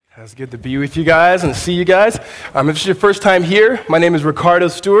It's good to be with you guys and see you guys. If this is your first time here, my name is Ricardo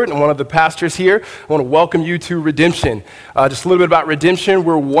Stewart. I'm one of the pastors here. I want to welcome you to Redemption. Just a little bit about Redemption.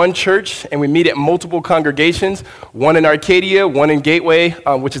 We're one church, and we meet at multiple congregations, one in Arcadia, one in Gateway,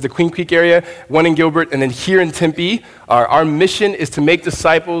 which is the Queen Creek area, one in Gilbert, and then here in Tempe. Our mission is to make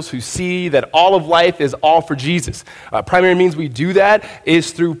disciples who see that all of life is all for Jesus. Primary means we do that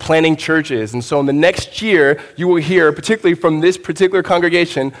is through planting churches. And so in the next year, you will hear, particularly from this particular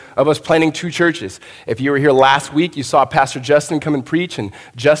congregation, of us planting 2 churches. If you were here last week, you saw Pastor Justin come and preach, and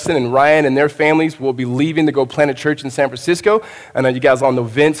Justin and Ryan and their families will be leaving to go plant a church in San Francisco. And you guys all know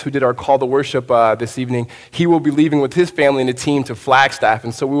Vince, who did our call to worship this evening. He will be leaving with his family and a team to Flagstaff,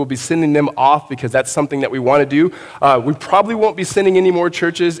 and so we will be sending them off because that's something that we want to do. We probably won't be sending any more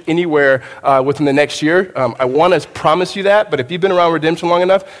churches anywhere within the next year. I want to promise you that, but if you've been around Redemption long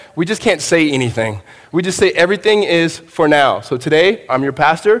enough, we just can't say anything. We just say everything is for now. So today, I'm your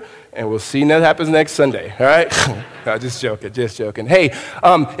pastor, and we'll see what happens next Sunday, all right? No, just joking. Hey,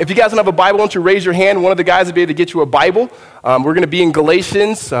 if you guys don't have a Bible, why don't you raise your hand? One of the guys will be able to get you a Bible. We're going to be in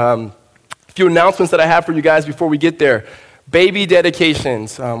Galatians. A few announcements that I have for you guys before we get there. Baby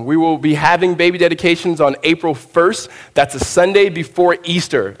dedications. We will be having baby dedications on April 1st. That's a Sunday before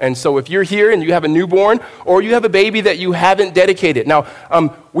Easter. And so if you're here and you have a newborn or you have a baby that you haven't dedicated. Now,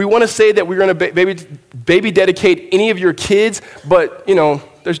 we want to say that we're going to baby dedicate any of your kids, but, you know,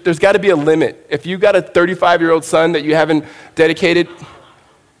 there's got to be a limit. If you've got a 35-year-old son that you haven't dedicated,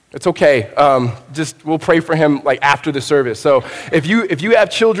 it's okay. We'll pray for him like after the service. So if you have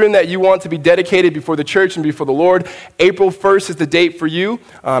children that you want to be dedicated before the church and before the Lord, April 1st is the date for you.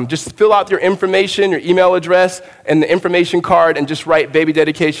 Just fill out your information, your email address, and the information card, and just write baby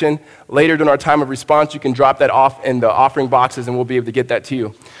dedication. Later during our time of response, you can drop that off in the offering boxes, and we'll be able to get that to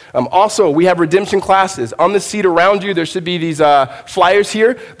you. Also, we have redemption classes. On the seat around you, there should be these flyers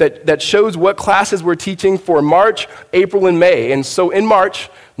here that shows what classes we're teaching for March, April, and May. And so in March,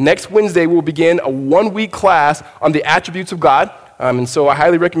 next Wednesday, we'll begin a 1-week class on the attributes of God. And so I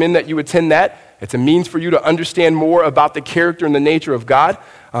highly recommend that you attend that. It's a means for you to understand more about the character and the nature of God.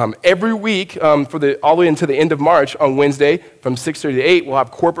 Every week, all the way until the end of March on Wednesday, from 6:30 to 8, we'll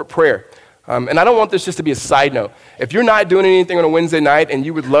have corporate prayer. And I don't want this just to be a side note. If you're not doing anything on a Wednesday night and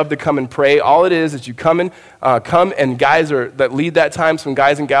you would love to come and pray, all it is you come and guys that lead that time, some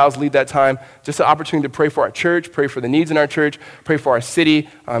guys and gals lead that time, just an opportunity to pray for our church, pray for the needs in our church, pray for our city,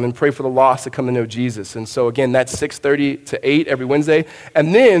 and pray for the lost to come to know Jesus. And so again, that's 6:30 to 8 every Wednesday.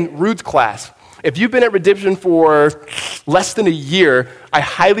 And then Roots class. If you've been at Redemption for less than a year, I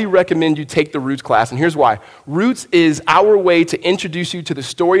highly recommend you take the Roots class, and here's why. Roots is our way to introduce you to the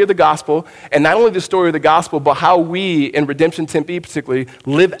story of the gospel, and not only the story of the gospel, but how we in Redemption Tempe particularly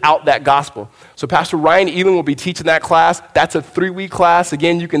live out that gospel. So Pastor Ryan Elam will be teaching that class. That's a 3-week class.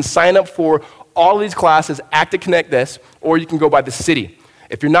 Again, you can sign up for all of these classes at the Connect Desk, or you can go by the City.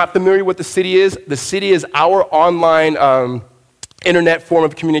 If you're not familiar with the City is our online internet form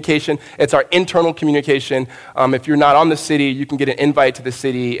of communication. It's our internal communication. If you're not on the City, you can get an invite to the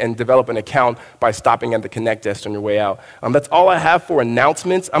City and develop an account by stopping at the Connect Desk on your way out. That's all I have for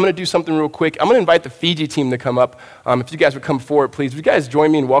announcements. I'm going to do something real quick. I'm going to invite the Fiji team to come up. If you guys would come forward, please. Would you guys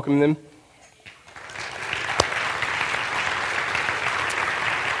join me in welcoming them?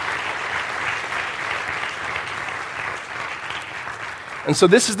 And so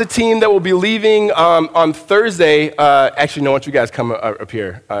this is the team that will be leaving on Thursday. Actually, no, I want you guys come up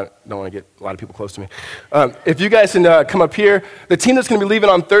here. I don't want to get a lot of people close to me. If you guys can come up here, the team that's going to be leaving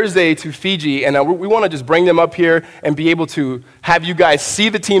on Thursday to Fiji, and we want to just bring them up here and be able to have you guys see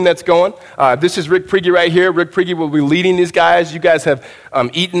the team that's going. This is Rick Prigge right here. Rick Prigge will be leading these guys. You guys have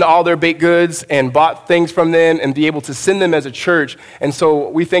eaten all their baked goods and bought things from them and be able to send them as a church. And so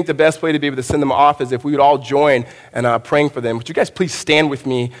we think the best way to be able to send them off is if we would all join and praying for them. Would you guys please stand with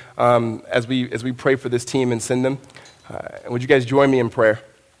me as we pray for this team and send them? Would you guys join me in prayer?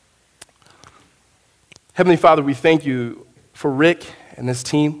 Heavenly Father, we thank you for Rick and this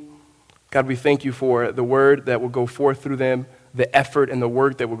team. God, we thank you for the word that will go forth through them, the effort and the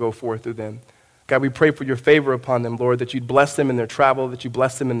work that will go forth through them. God, we pray for your favor upon them, Lord, that you'd bless them in their travel, that you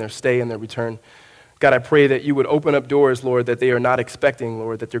bless them in their stay and their return. God, I pray that you would open up doors, Lord, that they are not expecting,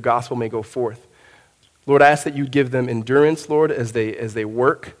 Lord, that your gospel may go forth. Lord, I ask that you'd give them endurance, Lord, as they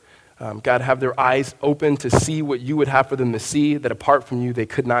work. God, have their eyes open to see what you would have for them to see, that apart from you they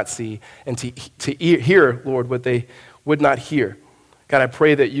could not see, and to hear, Lord, what they would not hear. God, I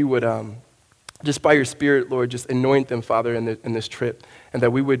pray that you would just by your Spirit, Lord, just anoint them, Father, in this trip, and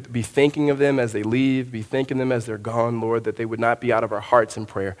that we would be thinking of them as they leave, be thinking of them as they're gone, Lord, that they would not be out of our hearts in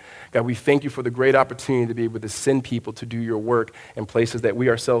prayer. God, we thank you for the great opportunity to be able to send people to do your work in places that we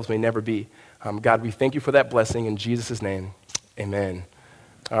ourselves may never be. God, we thank you for that blessing in Jesus' name. Amen.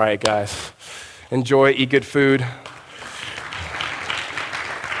 All right, guys. Enjoy, eat good food.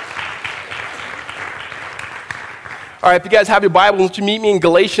 All right, if you guys have your Bible, won't you meet me in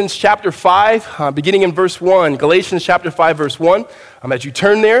Galatians chapter 5, beginning in verse 1. Galatians chapter 5, verse 1. As you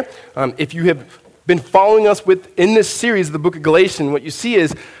turn there, if you have been following us in this series of the book of Galatians, what you see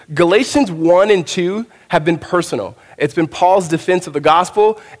is Galatians 1 and 2 have been personal. It's been Paul's defense of the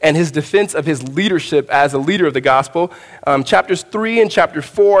gospel and his defense of his leadership as a leader of the gospel. Chapters 3 and chapter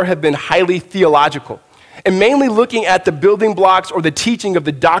 4 have been highly theological, and mainly looking at the building blocks or the teaching of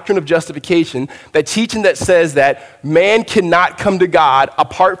the doctrine of justification, that teaching that says that man cannot come to God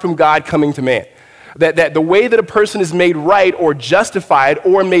apart from God coming to man. That the way that a person is made right or justified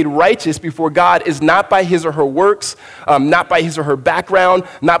or made righteous before God is not by his or her works, not by his or her background,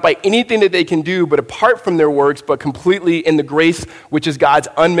 not by anything that they can do, but apart from their works, but completely in the grace, which is God's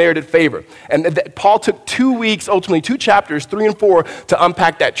unmerited favor. And Paul took 2 weeks, ultimately 2 chapters, 3 and 4, to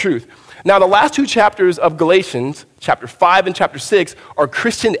unpack that truth. Now, the last 2 chapters of Galatians, chapter 5 and chapter 6, are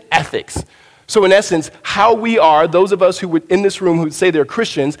Christian ethics. So in essence, how we are, those of us who would in this room who would say they're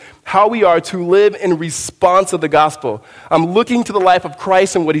Christians, how we are to live in response of the gospel. Looking to the life of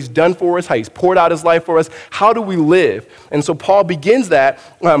Christ and what he's done for us, how he's poured out his life for us, how do we live? And so Paul begins that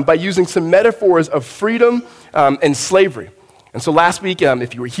by using some metaphors of freedom and slavery. And so last week,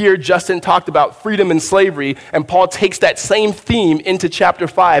 if you were here, Justin talked about freedom and slavery, and Paul takes that same theme into chapter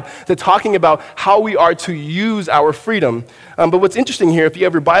 5 to talking about how we are to use our freedom. But what's interesting here, if you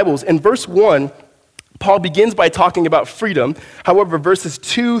have your Bibles, in verse 1, Paul begins by talking about freedom. However, verses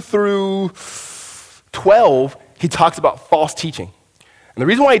 2 through 12, he talks about false teaching. And the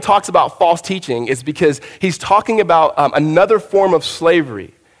reason why he talks about false teaching is because he's talking about another form of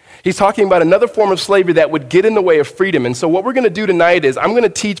slavery. He's talking about another form of slavery that would get in the way of freedom. And so what we're going to do tonight is I'm going to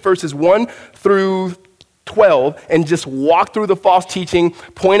teach verses 1 through 12 and just walk through the false teaching,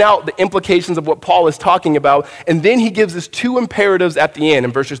 point out the implications of what Paul is talking about, and then he gives us 2 imperatives at the end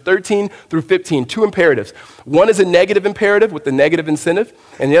in verses 13 through 15, 2 imperatives. One is a negative imperative with the negative incentive,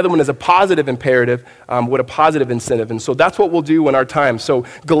 and the other one is a positive imperative with a positive incentive. And so that's what we'll do in our time. So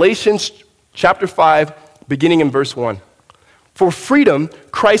Galatians chapter 5, beginning in verse 1. For freedom,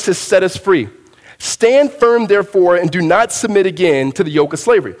 Christ has set us free. Stand firm, therefore, and do not submit again to the yoke of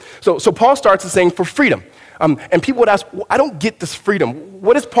slavery. So Paul starts with saying, for freedom. And people would ask, well, I don't get this freedom.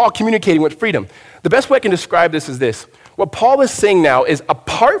 What is Paul communicating with freedom? The best way I can describe this is this. What Paul is saying now is,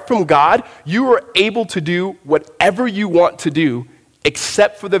 apart from God, you are able to do whatever you want to do,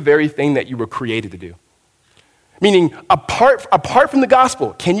 except for the very thing that you were created to do. Meaning, apart from the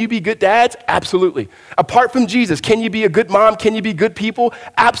gospel, can you be good dads? Absolutely. Apart from Jesus, can you be a good mom? Can you be good people?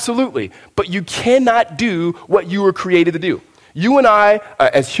 Absolutely. But you cannot do what you were created to do. You and I,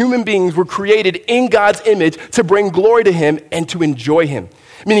 as human beings, were created in God's image to bring glory to him and to enjoy him.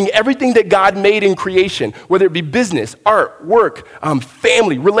 Meaning everything that God made in creation, whether it be business, art, work,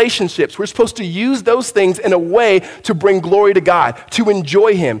 family, relationships, we're supposed to use those things in a way to bring glory to God, to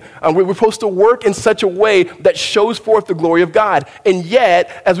enjoy him. We're supposed to work in such a way that shows forth the glory of God. And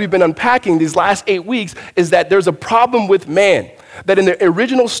yet, as we've been unpacking these last 8 weeks, is that there's a problem with man. That in the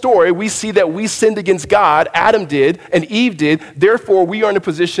original story, we see that we sinned against God, Adam did, and Eve did. Therefore, we are in a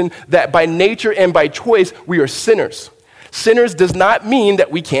position that by nature and by choice, we are sinners. Sinners does not mean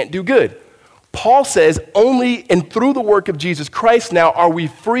that we can't do good. Paul says only and through the work of Jesus Christ now are we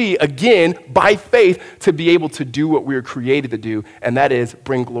free again by faith to be able to do what we were created to do, and that is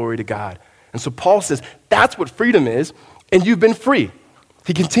bring glory to God. And so Paul says that's what freedom is, and you've been free.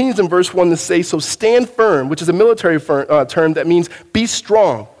 He continues in verse 1 to say, so stand firm, which is a military term that means be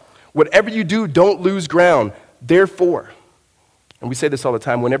strong. Whatever you do, don't lose ground. Therefore, and we say this all the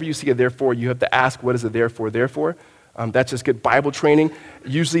time, whenever you see a therefore, you have to ask, what is a therefore? Therefore, that's just good Bible training.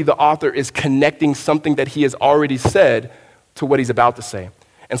 Usually the author is connecting something that he has already said to what he's about to say.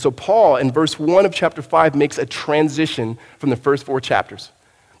 And so Paul, in verse 1 of chapter 5, makes a transition from the first 4 chapters.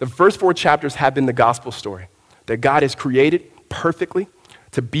 The first 4 chapters have been the gospel story, that God has created perfectly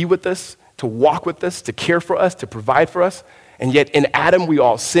to be with us, to walk with us, to care for us, to provide for us. And yet in Adam, we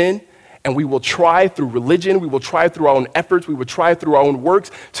all sin. And we will try through religion, we will try through our own efforts, we will try through our own works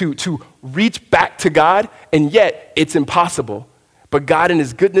to reach back to God, and yet it's impossible But God in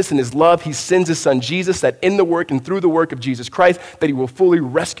his goodness and his love, he sends his son Jesus, that in the work and through the work of Jesus Christ, that he will fully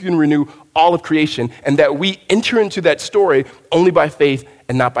rescue and renew all of creation, and that we enter into that story only by faith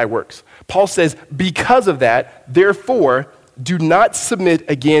and not by works. Paul says, because of that, therefore, do not submit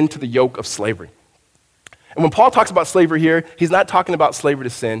again to the yoke of slavery. And when Paul talks about slavery here, he's not talking about slavery to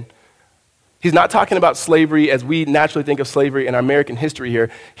sin. He's not talking about slavery as we naturally think of slavery in our American history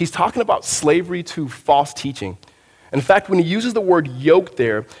here. He's talking about slavery to false teaching. In fact, when he uses the word yoke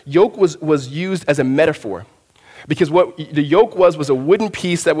there, yoke was used as a metaphor. Because what the yoke was a wooden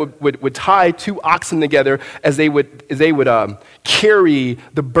piece that would tie two oxen together as they would carry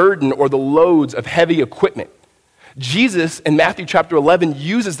the burden or the loads of heavy equipment. Jesus in Matthew chapter 11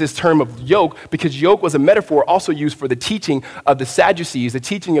 uses this term of yoke because yoke was a metaphor also used for the teaching of the Sadducees, the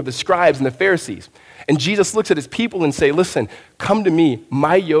teaching of the scribes and the Pharisees. And Jesus looks at his people and say, listen, come to me,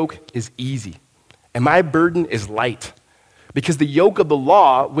 my yoke is easy. And my burden is light. Because the yoke of the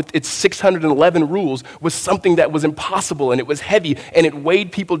law, with its 611 rules, was something that was impossible, and it was heavy, and it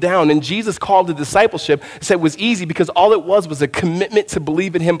weighed people down. And Jesus called the discipleship, said it was easy because all it was a commitment to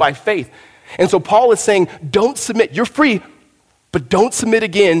believe in him by faith. And so Paul is saying, don't submit. You're free, but don't submit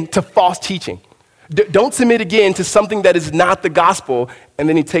again to false teaching. Don't submit again to something that is not the gospel. And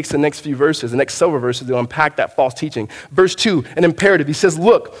then he takes the next few verses, the next several verses, to unpack that false teaching. Verse 2, an imperative. He says,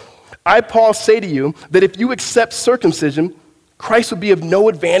 look, I, Paul, say to you that if you accept circumcision, Christ will be of no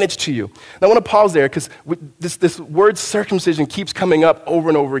advantage to you. Now, I want to pause there because this word circumcision keeps coming up over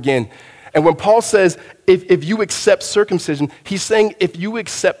and over again. And when Paul says, if you accept circumcision, he's saying if you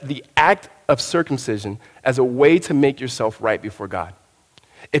accept the act of circumcision as a way to make yourself right before God.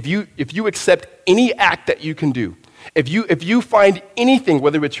 If you accept any act that you can do, if you find anything,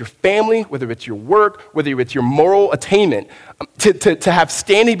 whether it's your family, whether it's your work, whether it's your moral attainment, to have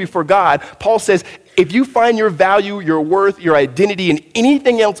standing before God, Paul says, if you find your value, your worth, your identity in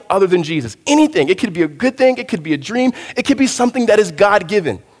anything else other than Jesus, anything, it could be a good thing, it could be a dream, it could be something that is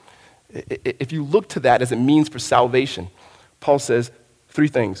God-given. If you look to that as a means for salvation, Paul says three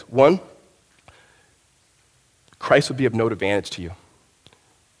things. One, Christ would be of no advantage to you.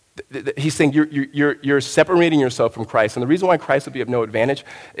 He's saying you're separating yourself from Christ. And the reason why Christ would be of no advantage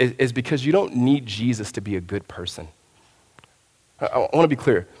is because you don't need Jesus to be a good person. I want to be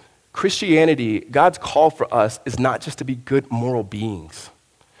clear. Christianity, God's call for us is not just to be good moral beings.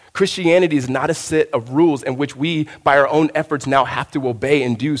 Christianity is not a set of rules in which we, by our own efforts, now have to obey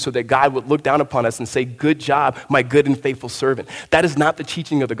and do so that God would look down upon us and say, good job, my good and faithful servant. That is not the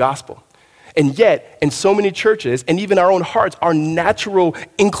teaching of the gospel. And yet, in so many churches, and even our own hearts, our natural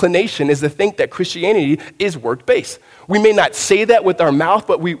inclination is to think that Christianity is work-based. We may not say that with our mouth,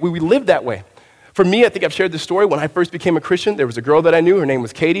 but we live that way. For me, I think I've shared this story. When I first became a Christian, there was a girl that I knew. Her name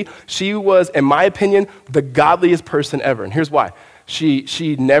was Katie. She was, in my opinion, the godliest person ever. And here's why.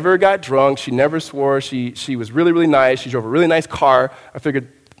 She never got drunk. She never swore. She was really, really nice. She drove a really nice car. I figured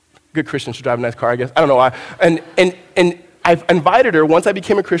good Christians should drive a nice car, I guess. I don't know why. And I invited her, once I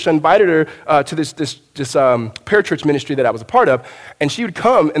became a Christian, I invited her to this parachurch ministry that I was a part of, and she would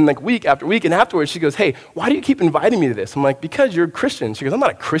come, and like week after week, and afterwards she goes, hey, why do you keep inviting me to this? I'm like, because you're a Christian. She goes, I'm not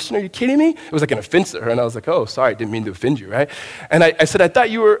a Christian, are you kidding me? It was like an offense to her, and I was like, oh, sorry, didn't mean to offend you, right? And I said, I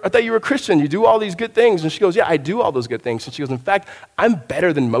thought you were a Christian, you do all these good things, and she goes, yeah, I do all those good things, and she goes, in fact, I'm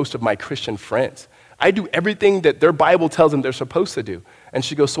better than most of my Christian friends. I do everything that their Bible tells them they're supposed to do. And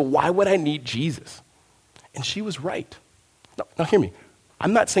she goes, so why would I need Jesus? And she was right. Now hear me.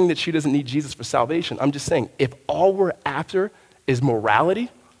 I'm not saying that she doesn't need Jesus for salvation. I'm just saying if all we're after is morality,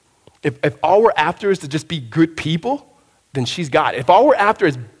 if all we're after is to just be good people, then she's got it. If all we're after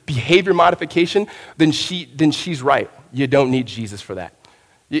is behavior modification, then she's right. You don't need Jesus for that.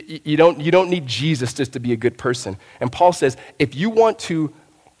 You don't need Jesus just to be a good person. And Paul says, if you want to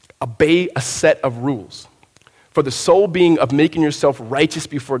obey a set of rules for the sole being of making yourself righteous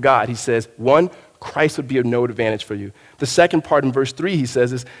before God, he says, one, Christ would be of no advantage for you. The second part in verse 3, he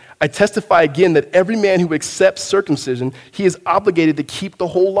says is, I testify again that every man who accepts circumcision, he is obligated to keep the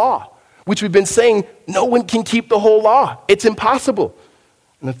whole law, which we've been saying no one can keep the whole law. It's impossible.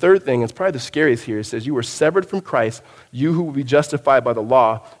 And the third thing, it's probably the scariest here, it says, you were severed from Christ, you who will be justified by the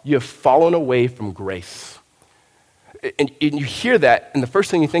law, you have fallen away from grace. And you hear that, and the first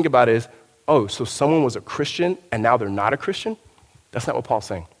thing you think about is, oh, so someone was a Christian and now they're not a Christian? That's not what Paul's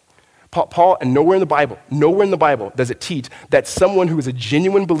saying. Paul, and nowhere in the Bible does it teach that someone who is a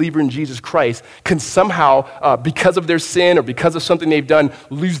genuine believer in Jesus Christ can somehow, because of their sin or because of something they've done,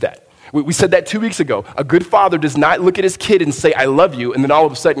 lose that. We said that 2 weeks ago. A good father does not look at his kid and say, I love you, and then all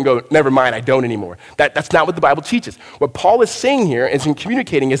of a sudden go, never mind, I don't anymore. That's not what the Bible teaches. What Paul is saying here and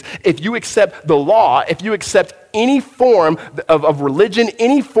communicating is, if you accept the law, if you accept any form of religion,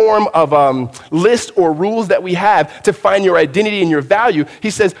 any form of list or rules that we have to find your identity and your value, he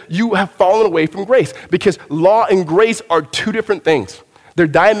says, you have fallen away from grace. Because law and grace are two different things. They're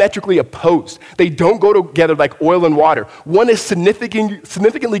diametrically opposed. They don't go together like oil and water. One is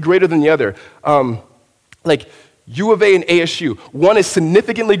significantly greater than the other. Like U of A and ASU. One is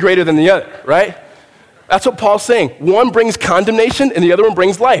significantly greater than the other, right? That's what Paul's saying. One brings condemnation and the other one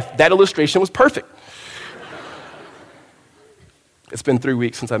brings life. That illustration was perfect. It's been 3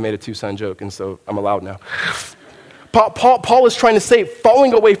 weeks since I made a two-son joke, and so I'm allowed now. Paul is trying to say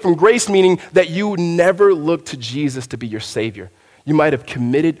falling away from grace, meaning that you never look to Jesus to be your Savior. You might have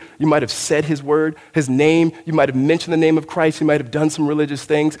committed, you might have said his word, his name, you might have mentioned the name of Christ, you might have done some religious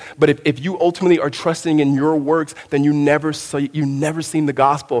things, but if you ultimately are trusting in your works, then you never seen the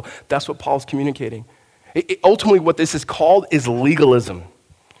gospel. That's what Paul's communicating. Ultimately, what this is called is legalism.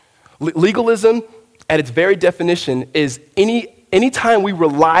 Legalism, at its very definition, is any time we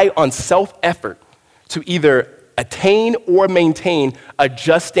rely on self-effort to either attain or maintain a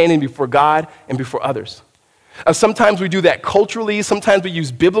just standing before God and before others. Sometimes we do that culturally. Sometimes we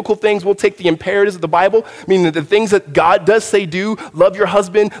use biblical things. We'll take the imperatives of the Bible, meaning the things that God does say do, love your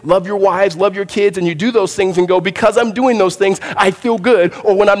husband, love your wives, love your kids, and you do those things and go, because I'm doing those things, I feel good.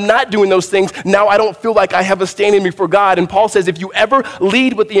 Or when I'm not doing those things, now I don't feel like I have a standing before God. And Paul says, if you ever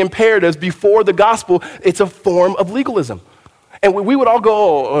lead with the imperatives before the gospel, it's a form of legalism. And we would all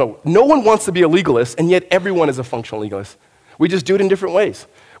go, oh, no one wants to be a legalist, and yet everyone is a functional legalist. We just do it in different ways.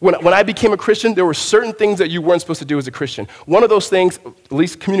 When I became a Christian, there were certain things that you weren't supposed to do as a Christian. One of those things, at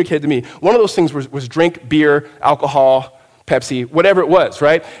least communicated to me, one of those things was drink beer, alcohol, Pepsi, whatever it was,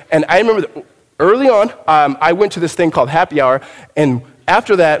 right? And I remember that early on, I went to this thing called happy hour, and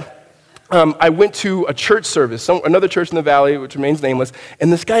after that, I went to a church service, another church in the valley, which remains nameless,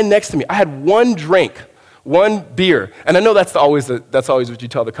 and this guy next to me, I had one drink, one beer. And I know that's always what you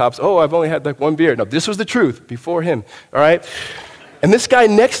tell the cops, oh, I've only had like one beer. No, this was the truth before him, all right? And this guy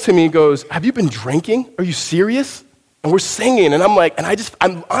next to me goes, have you been drinking? Are you serious? And we're singing, and I'm like,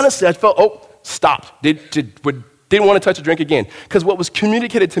 honestly, I felt, oh, stopped. Didn't want to touch a drink again. Because what was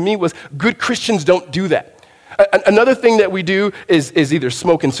communicated to me was good Christians don't do that. Another thing that we do is either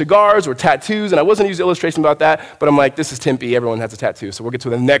smoking cigars or tattoos, and I wasn't using illustration about that, but I'm like, this is Tempe, everyone has a tattoo, so we'll get to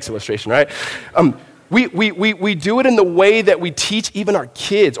the next illustration, right? We do it in the way that we teach even our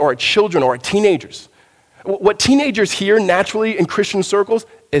kids or our children or our teenagers. What teenagers hear naturally in Christian circles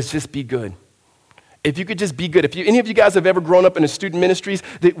is just be good. If you could just be good. If any of you guys have ever grown up in a student ministries,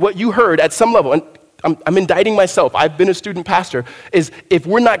 what you heard at some level, and I'm indicting myself, I've been a student pastor, is if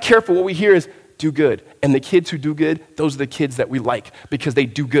we're not careful, what we hear is do good. And the kids who do good, those are the kids that we like because they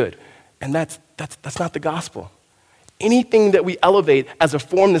do good. And that's not the gospel. Anything that we elevate as a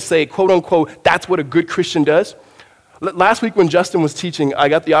form to say, quote unquote, that's what a good Christian does. Last week when Justin was teaching, I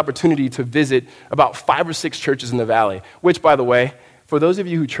got the opportunity to visit about 5 or 6 churches in the valley, which, by the way, for those of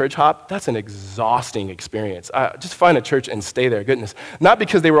you who church hop, that's an exhausting experience. Just find a church and stay there, goodness. Not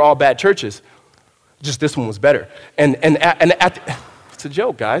because they were all bad churches, just this one was better. It's a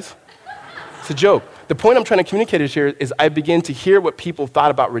joke, guys. It's a joke. The point I'm trying to communicate here is I begin to hear what people thought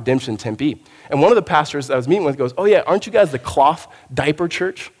about Redemption Tempe. And one of the pastors I was meeting with goes, oh yeah, aren't you guys the cloth diaper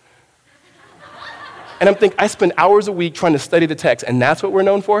church? And I'm thinking, I spend hours a week trying to study the text, and that's what we're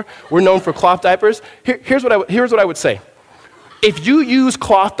known for? We're known for cloth diapers? Here's what I would say. If you use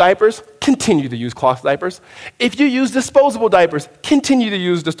cloth diapers, continue to use cloth diapers. If you use disposable diapers, continue to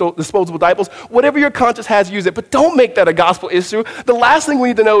use disposable diapers. Whatever your conscience has, use it. But don't make that a gospel issue. The last thing we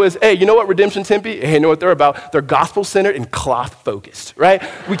need to know is, hey, you know what Redemption Tempe? Hey, you know what they're about? They're gospel-centered and cloth-focused, right?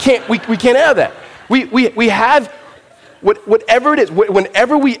 We can't have that. We have... Whatever it is,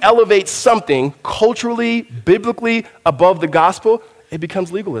 whenever we elevate something culturally, biblically above the gospel, it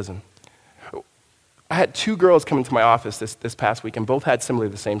becomes legalism. I had 2 girls come into my office this past week, and both had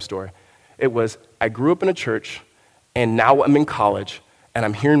similarly the same story. It was, I grew up in a church, and now I'm in college, and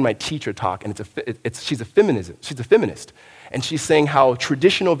I'm hearing my teacher talk, and she's a feminist. And she's saying how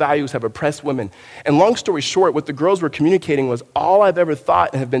traditional values have oppressed women. And long story short, what the girls were communicating was all I've ever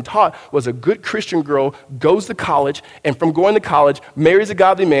thought and have been taught was a good Christian girl goes to college, and from going to college, marries a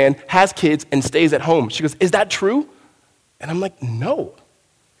godly man, has kids, and stays at home. She goes, is that true? And I'm like, no.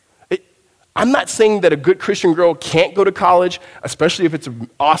 I'm not saying that a good Christian girl can't go to college, especially if it's an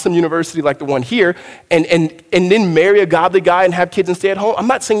awesome university like the one here, and then marry a godly guy and have kids and stay at home. I'm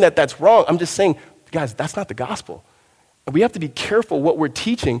not saying that that's wrong. I'm just saying, guys, that's not the gospel. And we have to be careful what we're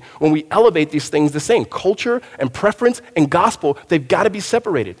teaching when we elevate these things the same. Culture and preference and gospel, they've got to be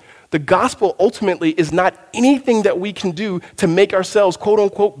separated. The gospel ultimately is not anything that we can do to make ourselves, quote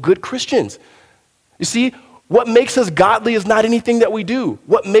unquote, good Christians. You see, what makes us godly is not anything that we do.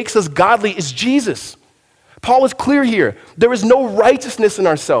 What makes us godly is Jesus. Paul is clear here. There is no righteousness in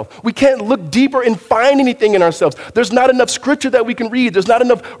ourselves. We can't look deeper and find anything in ourselves. There's not enough scripture that we can read. There's not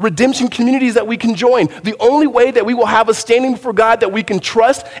enough redemption communities that we can join. The only way that we will have a standing before God that we can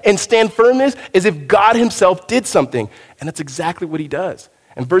trust and stand firm is if God himself did something. And that's exactly what he does.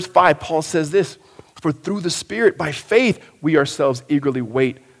 In verse 5, Paul says this, "For through the Spirit, by faith, we ourselves eagerly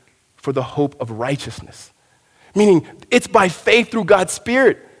wait for the hope of righteousness." Meaning, it's by faith through God's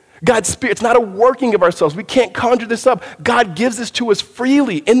Spirit. God's Spirit, it's not a working of ourselves. We can't conjure this up. God gives this to us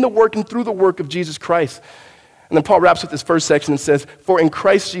freely in the work and through the work of Jesus Christ. And then Paul wraps up this first section and says, "For in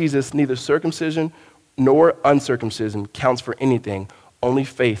Christ Jesus, neither circumcision nor uncircumcision counts for anything, only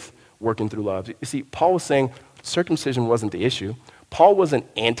faith working through love." You see, Paul was saying circumcision wasn't the issue. Paul wasn't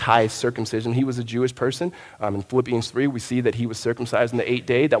anti-circumcision. He was a Jewish person. In Philippians 3, we see that he was circumcised on the 8th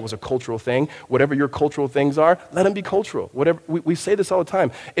day. That was a cultural thing. Whatever your cultural things are, let them be cultural. Whatever we say this all the time.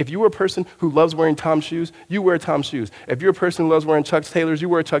 If you are a person who loves wearing Tom's shoes, you wear Tom's shoes. If you're a person who loves wearing Chuck Taylors, you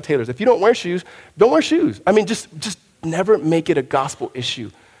wear Chuck Taylors. If you don't wear shoes, don't wear shoes. I mean, just never make it a gospel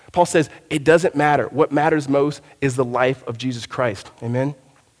issue. Paul says it doesn't matter. What matters most is the life of Jesus Christ. Amen?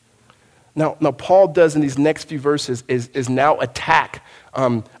 Now Paul does in these next few verses is now attack,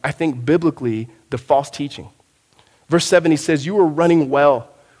 I think biblically, the false teaching. Verse 7, he says, "You were running well.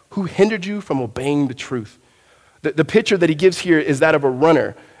 Who hindered you from obeying the truth?" The picture that he gives here is that of a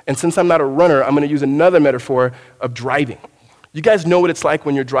runner. And since I'm not a runner, I'm going to use another metaphor of driving. You guys know what it's like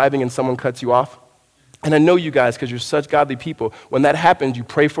when you're driving and someone cuts you off? And I know you guys, because you're such godly people. When that happens, you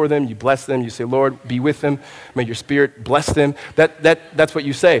pray for them, you bless them, you say, "Lord, be with them. May your Spirit bless them." That's what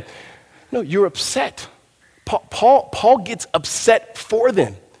you say. No, you're upset. Paul gets upset for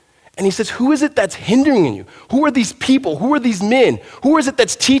them. And he says, who is it that's hindering you? Who are these people? Who are these men? Who is it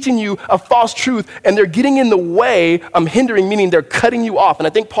that's teaching you a false truth and they're getting in the way, hindering, meaning they're cutting you off. And I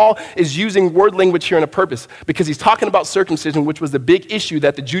think Paul is using word language here on a purpose because he's talking about circumcision, which was the big issue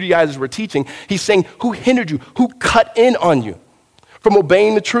that the Judaizers were teaching. He's saying, who hindered you? Who cut in on you from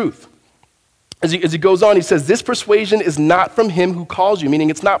obeying the truth? As he goes on, he says, this persuasion is not from him who calls you,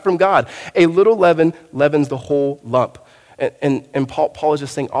 meaning it's not from God. A little leaven leavens the whole lump. And Paul is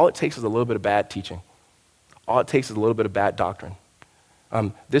just saying all it takes is a little bit of bad teaching. All it takes is a little bit of bad doctrine.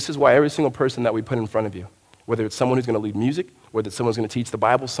 This is why every single person that we put in front of you, whether it's someone who's going to lead music, whether it's someone who's going to teach the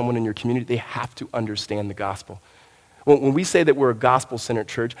Bible, someone in your community, they have to understand the gospel. When we say that we're a gospel-centered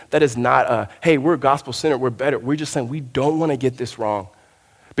church, that is not hey, we're a gospel-centered, we're better. We're just saying we don't want to get this wrong.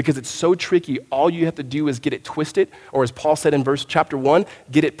 Because it's so tricky, all you have to do is get it twisted, or as Paul said in chapter 1,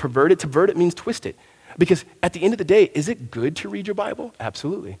 get it perverted. To pervert it means twist it. Because at the end of the day, is it good to read your Bible?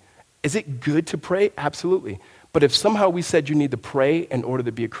 Absolutely. Is it good to pray? Absolutely. But if somehow we said you need to pray in order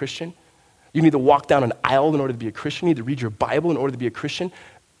to be a Christian, you need to walk down an aisle in order to be a Christian, you need to read your Bible in order to be a Christian,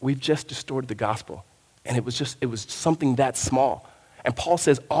 we've just distorted the gospel. And it was something that small. And Paul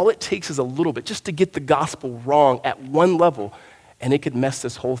says all it takes is a little bit just to get the gospel wrong at one level, and it could mess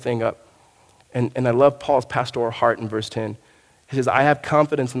this whole thing up. And I love Paul's pastoral heart in verse 10. He says, I have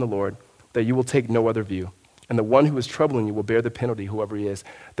confidence in the Lord that you will take no other view. And the one who is troubling you will bear the penalty, whoever he is.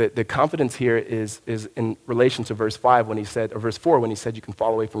 The confidence here is in relation to verse 5 when he said, or verse 4 when he said you can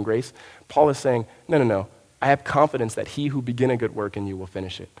fall away from grace. Paul is saying, no. I have confidence that he who began a good work in you will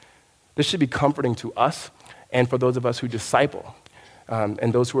finish it. This should be comforting to us and for those of us who disciple.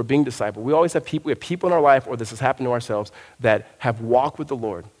 And those who are being discipled. We have people in our life, or this has happened to ourselves, that have walked with the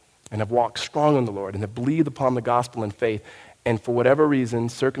Lord and have walked strong in the Lord and have believed upon the gospel and faith. And for whatever reason,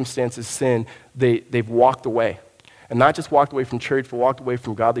 circumstances, sin, they've walked away. And not just walked away from church, but walked away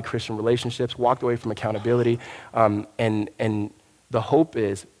from godly Christian relationships, walked away from accountability. And the hope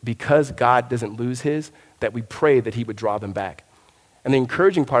is, because God doesn't lose his, that we pray that he would draw them back. And the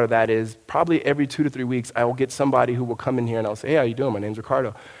encouraging part of that is probably every 2 to 3 weeks, I will get somebody who will come in here and I'll say, hey, how you doing? My name's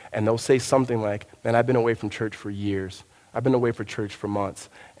Ricardo. And they'll say something like, man, I've been away from church for years. I've been away from church for months.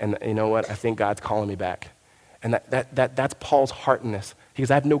 And you know what? I think God's calling me back. And that's Paul's heart in this.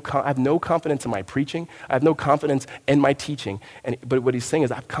 Because I have no confidence in my preaching. I have no confidence in my teaching. But what he's saying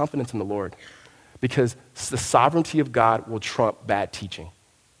is I have confidence in the Lord. Because the sovereignty of God will trump bad teaching.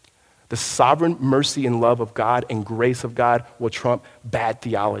 The sovereign mercy and love of God and grace of God will trump bad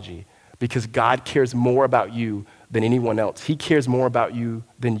theology because God cares more about you than anyone else. He cares more about you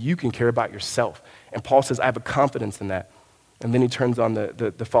than you can care about yourself. And Paul says, I have a confidence in that. And then he turns on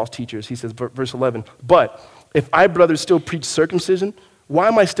the false teachers. He says, verse 11, but If I, brothers, still preach circumcision, why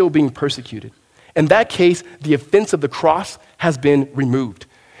am I still being persecuted? In that case, the offense of the cross has been removed.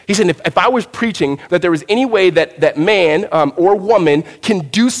 He said, if I was preaching that there was any way that man or woman can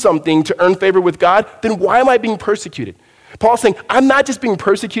do something to earn favor with God, then why am I being persecuted? Paul's saying, I'm not just being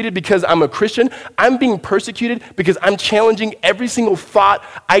persecuted because I'm a Christian. I'm being persecuted because I'm challenging every single thought,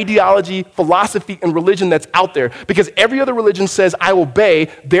 ideology, philosophy, and religion that's out there. Because every other religion says, I obey,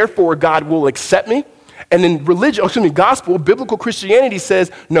 therefore God will accept me. And then gospel, biblical Christianity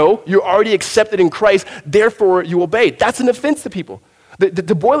says, no, you're already accepted in Christ, therefore you obey. That's an offense to people.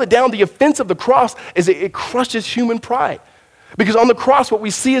 To boil it down, the offense of the cross is it crushes human pride. Because on the cross, what we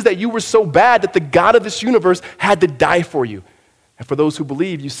see is that you were so bad that the God of this universe had to die for you. And for those who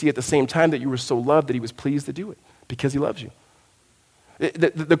believe, you see at the same time that you were so loved that he was pleased to do it because he loves you.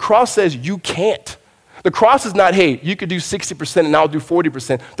 The cross says you can't. The cross is not, hey, you could do 60% and I'll do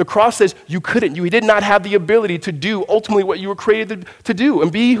 40%. The cross says you couldn't. You did not have the ability to do ultimately what you were created to do and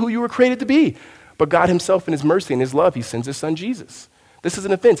be who you were created to be. But God himself in his mercy and his love, he sends his son Jesus. This is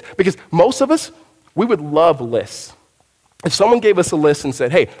an offense because most of us, we would love lists. If someone gave us a list and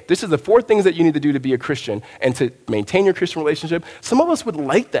said, hey, this is the 4 things that you need to do to be a Christian and to maintain your Christian relationship, some of us would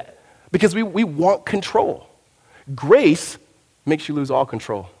like that because we want control. Grace makes you lose all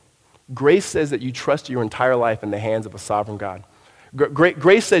control. Grace says that you trust your entire life in the hands of a sovereign God.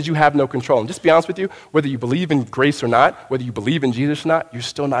 Grace says you have no control. And just to be honest with you, whether you believe in grace or not, whether you believe in Jesus or not, you're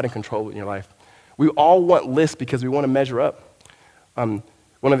still not in control in your life. We all want lists because we want to measure up.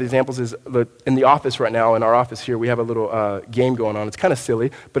 One of the examples is in the office right now, in our office here, we have a little game going on. It's kind of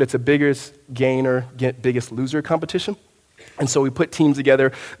silly, but it's a biggest gainer, biggest loser competition. And so we put teams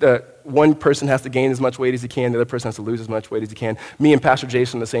together. One person has to gain as much weight as he can. The other person has to lose as much weight as he can. Me and Pastor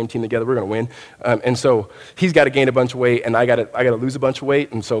Jason on the same team together, we're going to win. And so he's got to gain a bunch of weight, and I got to lose a bunch of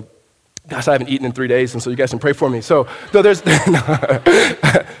weight. And so, gosh, I haven't eaten in 3 days, and so you guys can pray for me. So no, there's,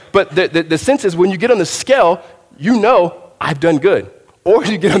 but the sense is when you get on the scale, you know I've done good. Or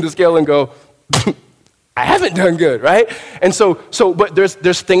you get on the scale and go, I haven't done good, right? And but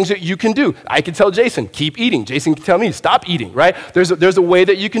there's things that you can do. I can tell Jason, keep eating. Jason can tell me, stop eating, right? There's a way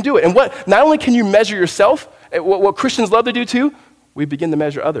that you can do it. And not only can you measure yourself, what Christians love to do too, we begin to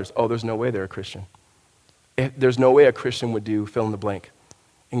measure others. Oh, there's no way they're a Christian. There's no way a Christian would do fill in the blank.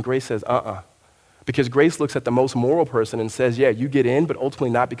 And grace says, Because grace looks at the most moral person and says, yeah, you get in, but ultimately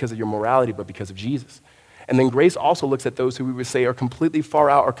not because of your morality, but because of Jesus. And then grace also looks at those who we would say are completely far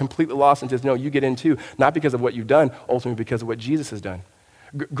out or completely lost and says, no, you get in too, not because of what you've done, ultimately because of what Jesus has done.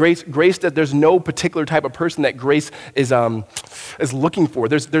 Grace that there's no particular type of person that grace is looking for.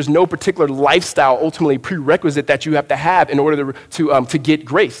 There's no particular lifestyle, ultimately prerequisite that you have to have in order to get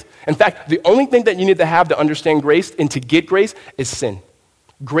grace. In fact, the only thing that you need to have to understand grace and to get grace is sin.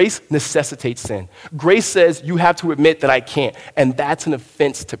 Grace necessitates sin. Grace says you have to admit that I can't, and that's an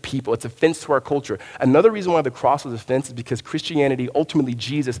offense to people. It's an offense to our culture. Another reason why the cross was an offense is because Christianity, ultimately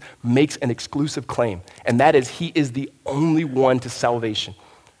Jesus, makes an exclusive claim, and that is he is the only one to salvation.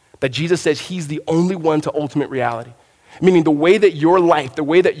 That Jesus says he's the only one to ultimate reality. Meaning the way that your life, the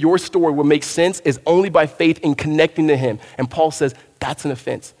way that your story will make sense is only by faith in connecting to him. And Paul says that's an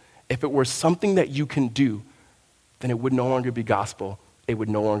offense. If it were something that you can do, then it would no longer be gospel. It would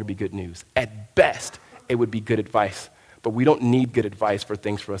no longer be good news. At best, it would be good advice. But we don't need good advice for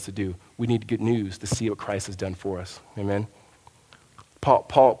things for us to do. We need good news to see what Christ has done for us. Amen?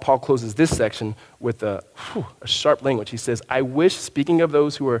 Paul closes this section with a sharp language. He says, I wish, speaking of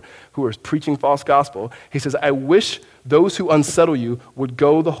those who are preaching false gospel, he says, I wish those who unsettle you would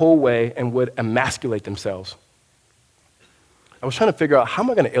go the whole way and would emasculate themselves. I was trying to figure out, how am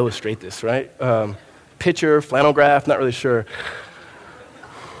I going to illustrate this, right? Picture, flannel graph, not really sure.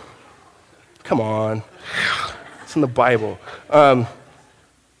 Come on. It's in the Bible.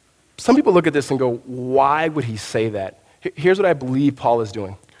 Some people look at this and go, why would he say that? Here's what I believe Paul is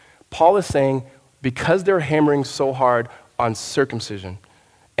doing. Paul is saying, because they're hammering so hard on circumcision,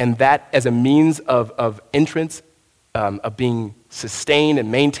 and that as a means of entrance, of being sustained and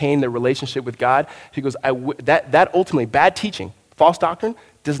maintain their relationship with God, he goes, that ultimately, bad teaching, false doctrine,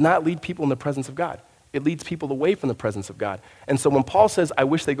 does not lead people in the presence of God. It leads people away from the presence of God. And so when Paul says, I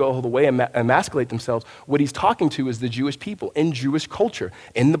wish they go all the way and emasculate themselves, what he's talking to is the Jewish people in Jewish culture.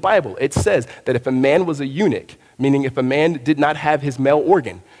 In the Bible, it says that if a man was a eunuch, meaning if a man did not have his male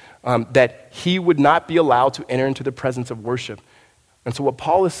organ, that he would not be allowed to enter into the presence of worship. And so what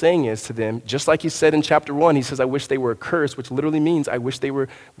Paul is saying is to them, just like he said in chapter 1, he says, I wish they were accursed, which literally means I wish they were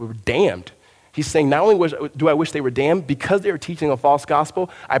damned. He's saying, not only do I wish they were damned, because they are teaching a false gospel,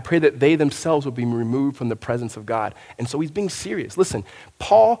 I pray that they themselves will be removed from the presence of God. And so he's being serious. Listen,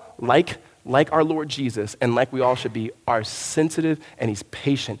 Paul, like like our Lord Jesus, and like we all should be, are sensitive and he's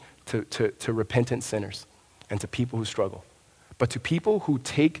patient to repentant sinners and to people who struggle. But to people who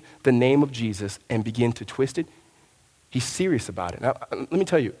take the name of Jesus and begin to twist it, he's serious about it. Now, let me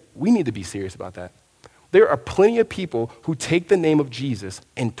tell you, we need to be serious about that. There are plenty of people who take the name of Jesus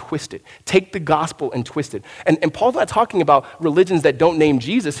and twist it, take the gospel and twist it. And Paul's not talking about religions that don't name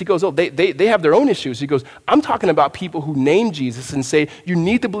Jesus. He goes, oh, they have their own issues. He goes, I'm talking about people who name Jesus and say, you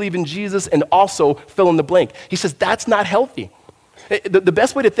need to believe in Jesus and also fill in the blank. He says, that's not healthy. The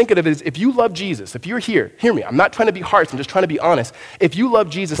best way to think of it is if you love Jesus, if you're here, hear me, I'm not trying to be harsh, I'm just trying to be honest. If you love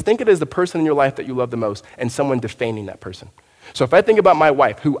Jesus, think of it as the person in your life that you love the most and someone defaming that person. So if I think about my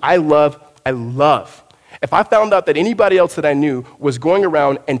wife, who I love, if I found out that anybody else that I knew was going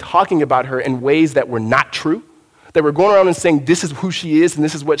around and talking about her in ways that were not true, that were going around and saying this is who she is and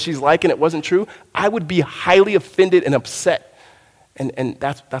this is what she's like and it wasn't true, I would be highly offended and upset. And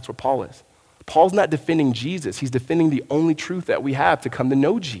that's what Paul is. Paul's not defending Jesus. He's defending the only truth that we have to come to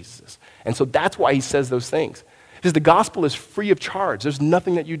know Jesus. And so that's why he says those things. Because the gospel is free of charge. There's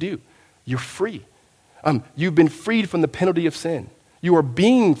nothing that you do. You're free. You've been freed from the penalty of sin. You are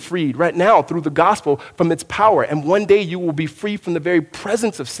being freed right now through the gospel from its power. And one day you will be free from the very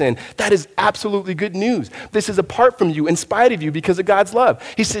presence of sin. That is absolutely good news. This is apart from you, in spite of you, because of God's love.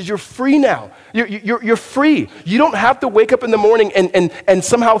 He says you're free now. You're free. You don't have to wake up in the morning and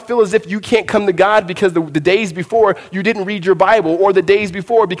somehow feel as if you can't come to God because the days before you didn't read your Bible, or the days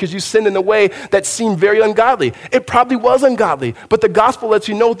before because you sinned in a way that seemed very ungodly. It probably was ungodly, but the gospel lets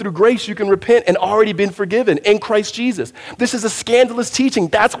you know through grace you can repent and already been forgiven in Christ Jesus. This is a scandalous teaching.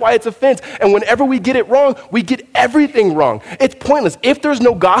 That's why it's offense. And whenever we get it wrong, we get everything wrong. It's pointless. If there's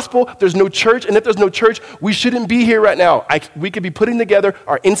no gospel, there's no church. And if there's no church, we shouldn't be here right now. We could be putting together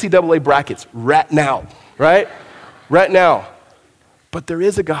our NCAA brackets right now, right? Right now. But there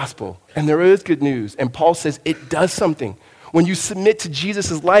is a gospel and there is good news. And Paul says it does something. When you submit to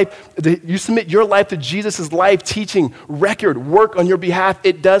Jesus' life, you submit your life to Jesus' life, teaching, record, work on your behalf,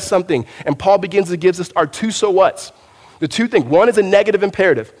 it does something. And Paul begins to give us our two so whats. The two things. One is a negative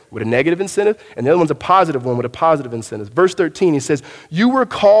imperative with a negative incentive, and the other one's a positive one with a positive incentive. Verse 13, he says, you were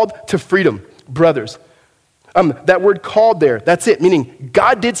called to freedom, brothers. That word called there, that's it, meaning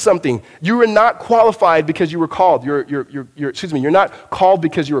God did something. You were not qualified because you were called. You're not called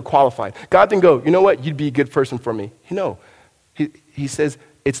because you were qualified. God didn't go, you know what, you'd be a good person for me. No. He says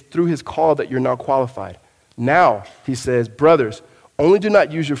it's through his call that you're now qualified. Now, he says, brothers, only do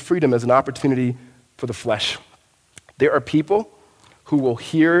not use your freedom as an opportunity for the flesh. There are people who will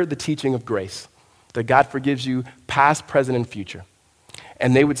hear the teaching of grace, that God forgives you past, present, and future.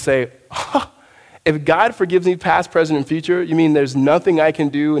 And they would say, if God forgives me past, present, and future, you mean there's nothing I can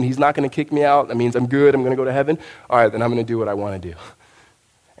do and he's not going to kick me out? That means I'm good, I'm going to go to heaven? All right, then I'm going to do what I want to do.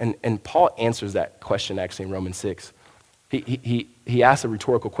 And Paul answers that question actually in Romans 6. He asks a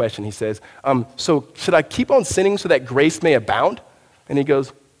rhetorical question. He says, so should I keep on sinning so that grace may abound? And he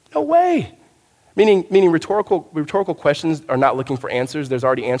goes, no way. Meaning rhetorical questions are not looking for answers. There's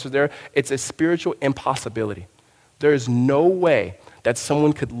already answers there. It's a spiritual impossibility. There is no way that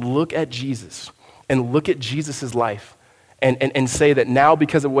someone could look at Jesus and look at Jesus' life and say that now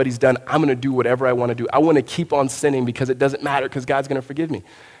because of what he's done, I'm going to do whatever I want to do. I want to keep on sinning because it doesn't matter because God's going to forgive me.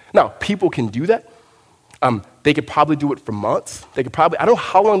 Now, people can do that. They could probably do it for months. I don't know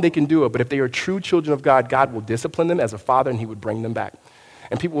how long they can do it, but if they are true children of God, God will discipline them as a father and he would bring them back.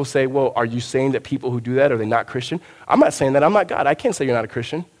 And people will say, well, are you saying that people who do that, are they not Christian? I'm not saying that. I'm not God. I can't say you're not a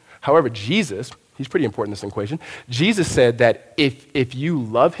Christian. However, Jesus, he's pretty important in this equation. Jesus said that if you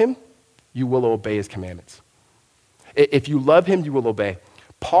love him, you will obey his commandments. If you love him, you will obey.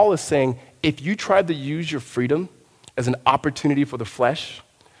 Paul is saying, if you try to use your freedom as an opportunity for the flesh,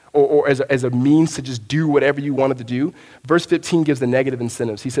 or as a means to just do whatever you wanted to do, verse 15 gives the negative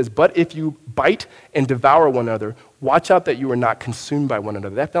incentives. He says, but if you bite and devour one another, watch out that you are not consumed by one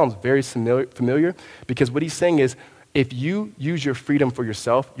another. That sounds very familiar because what he's saying is, if you use your freedom for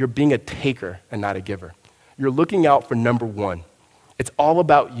yourself, you're being a taker and not a giver. You're looking out for number one. It's all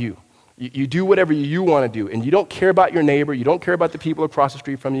about you. You do whatever you want to do, and you don't care about your neighbor. You don't care about the people across the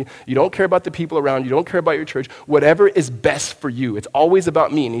street from you. You don't care about the people around you. You don't care about your church. Whatever is best for you. It's always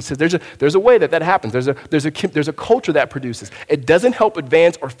about me. And he says there's a way that happens. There's a culture that produces. It doesn't help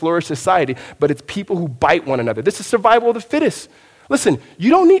advance or flourish society, but it's people who bite one another. This is survival of the fittest. Listen,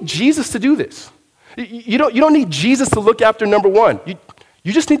 you don't need Jesus to do this. You don't need Jesus to look after number one.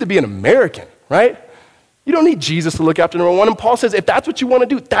 You just need to be an American, right? You don't need Jesus to look after number one. And Paul says, if that's what you want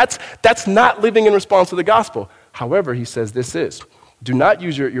to do, that's not living in response to the gospel. However, he says this is, do not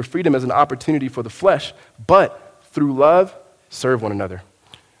use your freedom as an opportunity for the flesh, but through love, serve one another.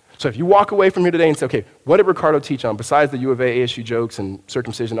 So if you walk away from here today and say, okay, what did Ricardo teach on besides the U of A, ASU jokes and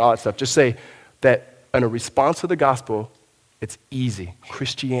circumcision, all that stuff? Just say that in a response to the gospel, it's easy.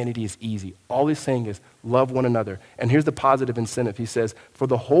 Christianity is easy. All he's saying is love one another. And here's the positive incentive. He says, for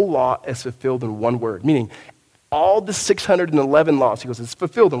the whole law is fulfilled in one word, meaning all the 611 laws, he goes, it's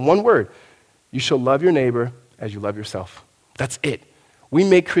fulfilled in one word. You shall love your neighbor as you love yourself. That's it. We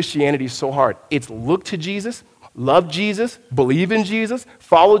make Christianity so hard. It's look to Jesus, love Jesus, believe in Jesus,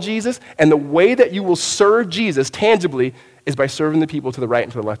 follow Jesus, and the way that you will serve Jesus tangibly is by serving the people to the right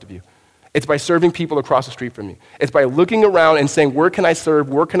and to the left of you. It's by serving people across the street from you. It's by looking around and saying, where can I serve?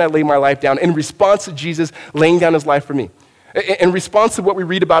 Where can I lay my life down? In response to Jesus laying down his life for me. In response to what we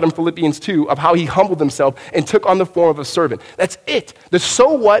read about in Philippians 2 of how he humbled himself and took on the form of a servant. That's it. The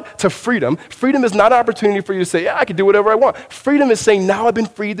so what to freedom. Freedom is not an opportunity for you to say, yeah, I can do whatever I want. Freedom is saying, now I've been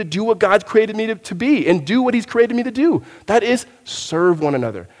freed to do what God's created me to be and do what he's created me to do. That is serve one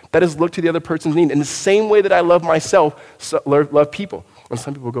another. That is look to the other person's need. In the same way that I love myself, love people. And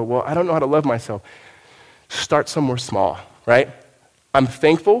some people go, well, I don't know how to love myself. Start somewhere small, right? I'm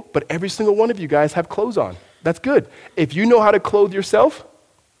thankful, but every single one of you guys have clothes on. That's good. If you know how to clothe yourself,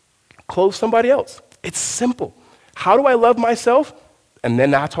 clothe somebody else. It's simple. How do I love myself? And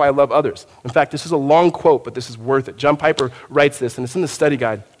then that's how I love others. In fact, this is a long quote, but this is worth it. John Piper writes this, and it's in the study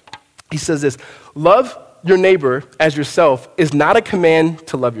guide. He says this, love your neighbor as yourself is not a command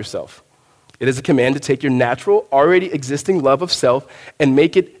to love yourself. It is a command to take your natural, already existing love of self and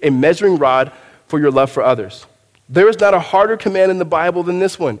make it a measuring rod for your love for others. There is not a harder command in the Bible than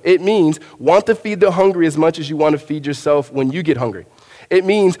this one. It means want to feed the hungry as much as you want to feed yourself when you get hungry. It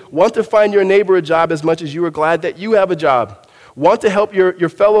means want to find your neighbor a job as much as you are glad that you have a job. Want to help your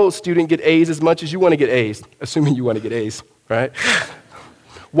fellow student get A's as much as you want to get A's, assuming you want to get A's, right?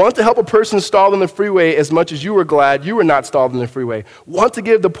 Want to help a person stalled on the freeway as much as you were glad you were not stalled on the freeway. Want to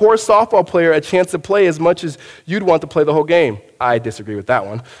give the poor softball player a chance to play as much as you'd want to play the whole game. I disagree with that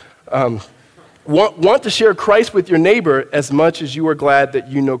one. Want to share Christ with your neighbor as much as you are glad that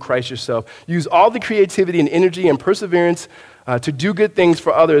you know Christ yourself. Use all the creativity and energy and perseverance to do good things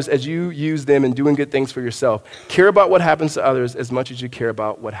for others as you use them in doing good things for yourself. Care about what happens to others as much as you care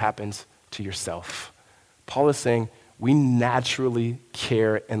about what happens to yourself. Paul is saying we naturally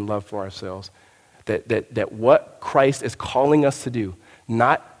care and love for ourselves. That what Christ is calling us to do,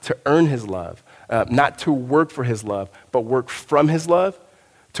 not to earn his love, not to work for his love, but work from his love,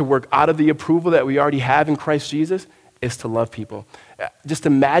 to work out of the approval that we already have in Christ Jesus, is to love people. Just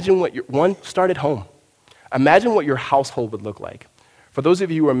imagine start at home. Imagine what your household would look like. For those of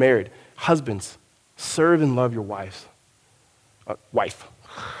you who are married, husbands, serve and love your wives. Wife.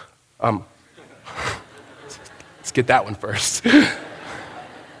 Let's get that one first.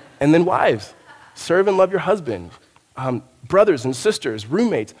 And then wives, serve and love your husband. Brothers and sisters,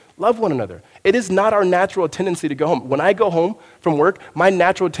 roommates, love one another. It is not our natural tendency to go home. When I go home from work, my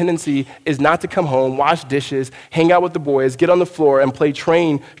natural tendency is not to come home, wash dishes, hang out with the boys, get on the floor, and play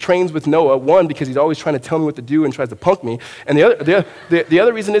trains with Noah. One, because he's always trying to tell me what to do and tries to punk me. And the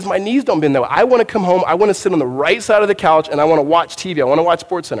other reason is my knees don't bend that way. I want to come home, I want to sit on the right side of the couch, and I want to watch TV. I want to watch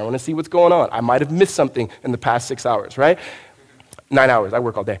SportsCenter. I want to see what's going on. I might have missed something in the past 6 hours, right? 9 hours. I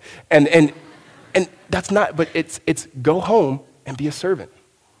work all day. And that's not, but it's go home and be a servant.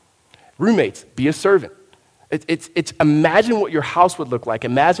 Roommates, be a servant. It's imagine what your house would look like.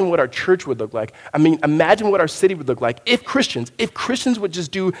 Imagine what our church would look like. I mean, imagine what our city would look like if Christians would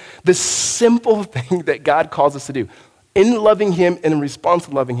just do the simple thing that God calls us to do. In loving him and in response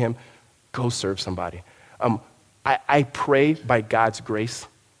to loving him, go serve somebody. I pray by God's grace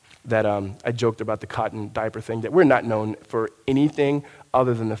that I joked about the cotton diaper thing, that we're not known for anything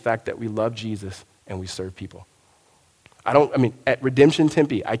other than the fact that we love Jesus and we serve people. At Redemption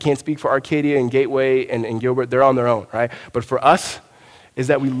Tempe, I can't speak for Arcadia and Gateway and Gilbert, they're on their own, right? But for us, is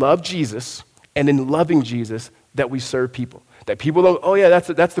that we love Jesus, and in loving Jesus, that we serve people. That people don't, oh yeah,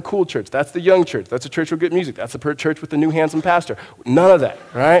 that's the cool church, that's the young church, that's a church with good music, that's the church with the new handsome pastor. None of that,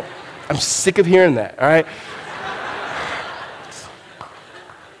 right? I'm sick of hearing that, all right?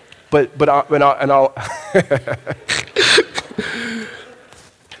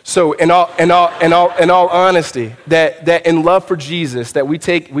 So in all honesty, that in love for Jesus, that we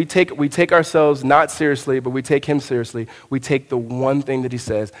take ourselves not seriously, but we take him seriously. We take the one thing that he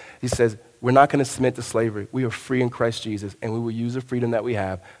says. He says, we're not going to submit to slavery. We are free in Christ Jesus, and we will use the freedom that we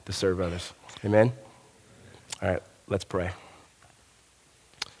have to serve others. Amen? All right, let's pray.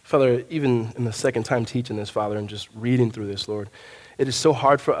 Father, even in the second time teaching this, Father, and just reading through this, Lord, it is so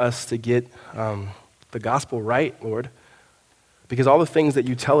hard for us to get the gospel right, Lord, because all the things that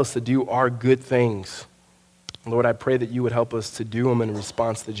you tell us to do are good things. Lord, I pray that you would help us to do them in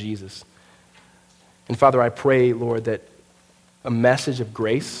response to Jesus. And Father, I pray, Lord, that a message of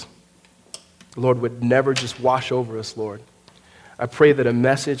grace, Lord, would never just wash over us, Lord. I pray that a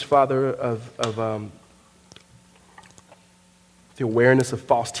message, Father, of the awareness of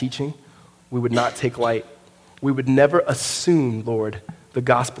false teaching, we would not take light. We would never assume, Lord, the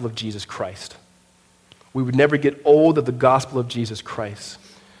gospel of Jesus Christ. We would never get old of the gospel of Jesus Christ.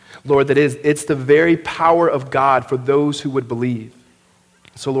 Lord, it's the very power of God for those who would believe.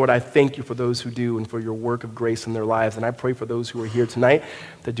 So, Lord, I thank you for those who do and for your work of grace in their lives. And I pray for those who are here tonight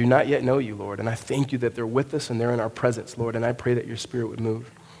that do not yet know you, Lord. And I thank you that they're with us and they're in our presence, Lord. And I pray that your Spirit would move.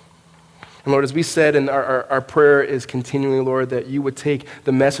 And Lord, as we said, and our prayer is continually, Lord, that you would take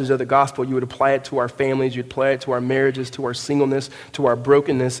the message of the gospel, you would apply it to our families, you'd apply it to our marriages, to our singleness, to our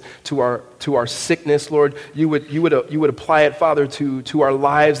brokenness, to our sickness, Lord. You would apply it, Father, to our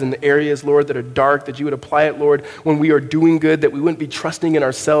lives in the areas, Lord, that are dark, that you would apply it, Lord, when we are doing good, that we wouldn't be trusting in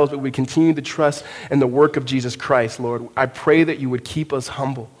ourselves, but we continue to trust in the work of Jesus Christ, Lord. I pray that you would keep us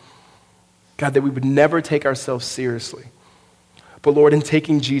humble. God, that we would never take ourselves seriously. But Lord, in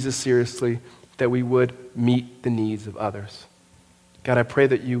taking Jesus seriously, that we would meet the needs of others. God, I pray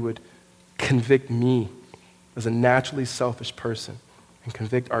that you would convict me as a naturally selfish person and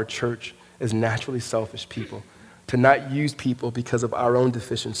convict our church as naturally selfish people to not use people because of our own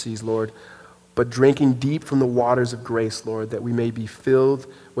deficiencies, Lord, but drinking deep from the waters of grace, Lord, that we may be filled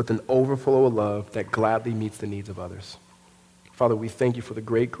with an overflow of love that gladly meets the needs of others. Father, we thank you for the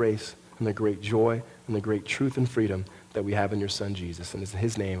great grace and the great joy and the great truth and freedom that we have in your Son, Jesus. And it's in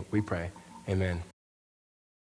his name we pray. Amen.